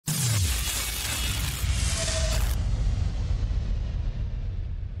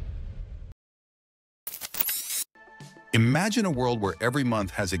Imagine a world where every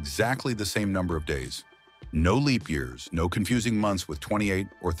month has exactly the same number of days. No leap years, no confusing months with 28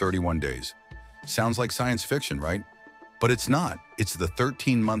 or 31 days. Sounds like science fiction, right? But it's not. It's the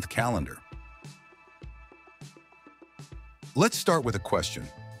 13-month calendar. Let's start with a question.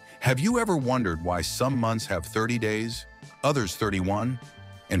 Have you ever wondered why some months have 30 days, others 31,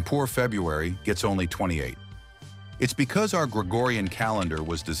 and poor February gets only 28? It's because our Gregorian calendar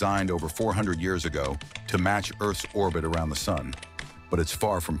was designed over 400 years ago to match Earth's orbit around the sun, but it's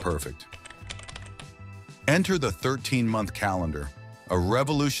far from perfect. Enter the 13-month calendar, a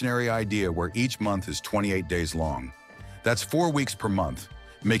revolutionary idea where each month is 28 days long. That's 4 weeks per month,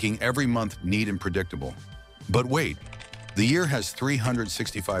 making every month neat and predictable. But wait, the year has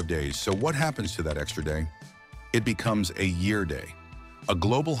 365 days, so what happens to that extra day? It becomes a year day, a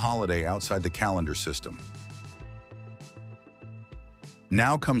global holiday outside the calendar system.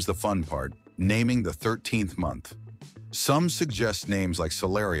 Now comes the fun part, naming the 13th month. Some suggest names like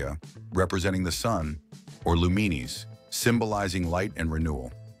Solaria, representing the sun, or Luminis, symbolizing light and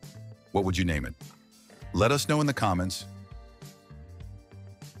renewal. What would you name it? Let us know in the comments.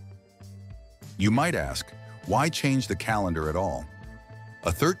 You might ask, why change the calendar at all?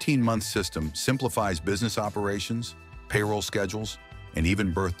 A 13-month system simplifies business operations, payroll schedules, and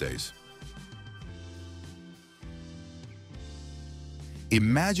even birthdays.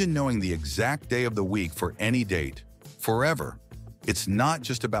 Imagine knowing the exact day of the week for any date, forever. It's not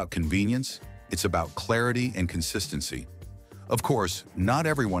just about convenience, it's about clarity and consistency. Of course, not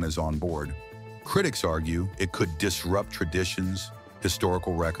everyone is on board. Critics argue it could disrupt traditions,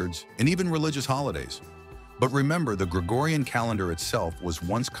 historical records, and even religious holidays. But remember, the Gregorian calendar itself was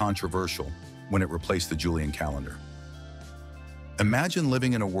once controversial when it replaced the Julian calendar. Imagine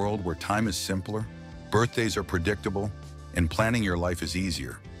living in a world where time is simpler, birthdays are predictable, and planning your life is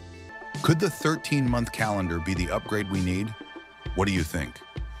easier. Could the 13-month calendar be the upgrade we need? What do you think?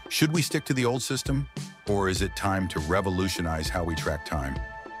 Should we stick to the old system, or is it time to revolutionize how we track time?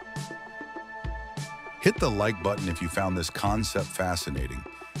 Hit the like button if you found this concept fascinating,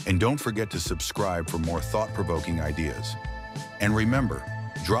 and don't forget to subscribe for more thought-provoking ideas. And remember,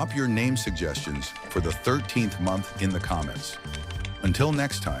 drop your name suggestions for the 13th month in the comments. Until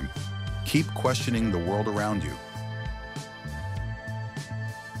next time, keep questioning the world around you.